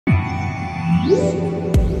Hey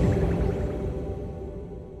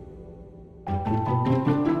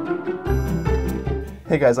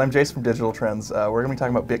guys, I'm Jace from Digital Trends. We're going to be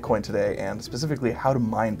talking about Bitcoin today and specifically how to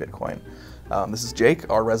mine Bitcoin. This is Jake,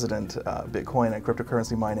 our resident Bitcoin and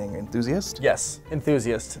cryptocurrency mining enthusiast. Yes,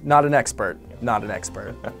 enthusiast, not an expert, not an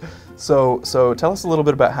expert. So tell us a little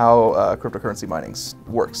bit about how cryptocurrency mining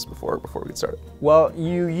works before we get started. Well,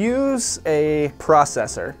 you use a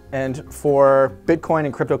processor, and for Bitcoin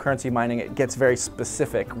and cryptocurrency mining, it gets very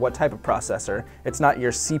specific. What type of processor? It's not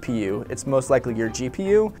your CPU, it's most likely your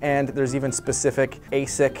GPU, and there's even specific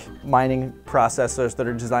ASIC mining processors that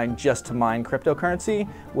are designed just to mine cryptocurrency,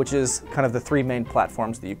 which is kind of the three main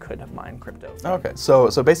platforms that you could mine crypto. Okay, so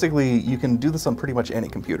basically you can do this on pretty much any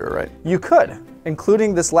computer, right? You could,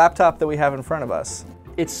 including this laptop that we have in front of us.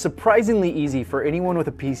 It's surprisingly easy for anyone with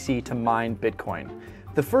a PC to mine Bitcoin.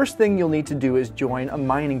 The first thing you'll need to do is join a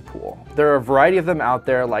mining pool. There are a variety of them out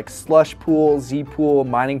there like Slush Pool, Zpool,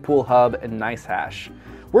 Mining Pool Hub, and Nicehash.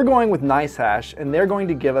 We're going with Nicehash, and they're going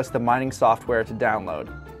to give us the mining software to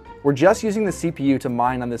download. We're just using the CPU to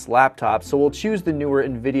mine on this laptop, so we'll choose the newer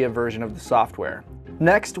NVIDIA version of the software.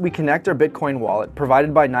 Next, we connect our Bitcoin wallet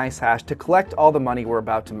provided by Nicehash to collect all the money we're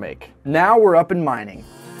about to make. Now we're up and mining.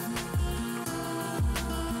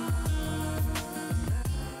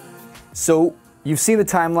 So you've seen the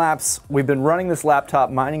time lapse. We've been running this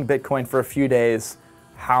laptop mining Bitcoin for a few days.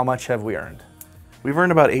 How much have we earned? We've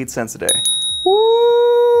earned about 8 cents a day.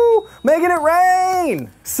 Woo! Making it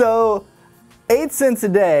rain! So 8 cents a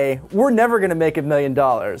day, we're never gonna make $1 million.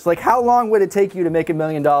 Like, how long would it take you to make $1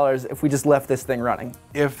 million if we just left this thing running?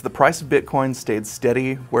 If the price of Bitcoin stayed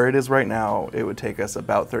steady where it is right now, it would take us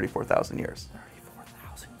about 34,000 years.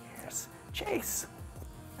 34,000 years. Chase.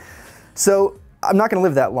 So I'm not gonna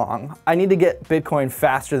live that long. I need to get Bitcoin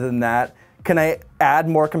faster than that. Can I add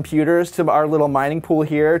more computers to our little mining pool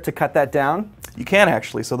here to cut that down? You can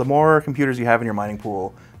actually. So the more computers you have in your mining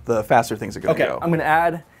pool, the faster things are going to go. I'm going to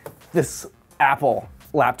add this Apple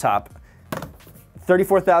laptop.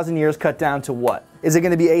 34,000 years cut down to what? Is it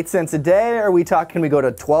going to be 8 cents a day? Or are we talking, can we go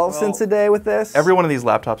to 12 cents a day with this? Every one of these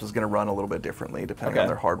laptops is going to run a little bit differently depending on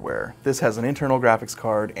their hardware. This has an internal graphics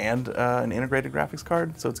card and an integrated graphics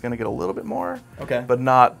card, so it's going to get a little bit more, but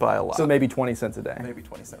not by a lot. So maybe 20 cents a day. Maybe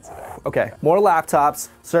 20 cents a day. Okay, more laptops,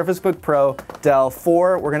 Surface Book Pro, Dell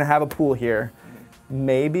 4. We're going to have a pool here.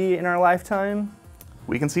 Maybe in our lifetime?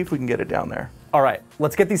 We can see if we can get it down there. All right,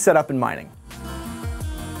 let's get these set up in mining.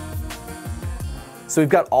 So we've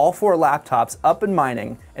got all 4 laptops up and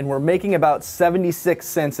mining, and we're making about 76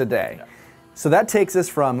 cents a day. Yeah. So that takes us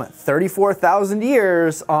from 34,000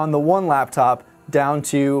 years on the one laptop down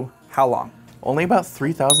to how long? Only about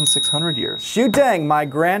 3,600 years. Shoot dang, my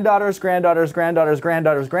granddaughter's granddaughter's granddaughter's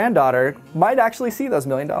granddaughter's granddaughter might actually see those $1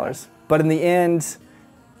 million. But in the end,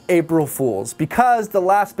 April Fools, because the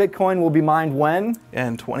last Bitcoin will be mined when?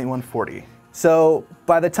 In 2140. So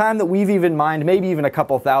by the time that we've even mined maybe even a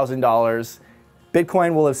couple $1,000s,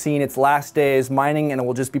 Bitcoin will have seen its last days mining, and it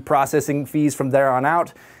will just be processing fees from there on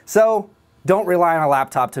out. So don't rely on a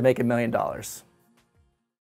laptop to make $1 million.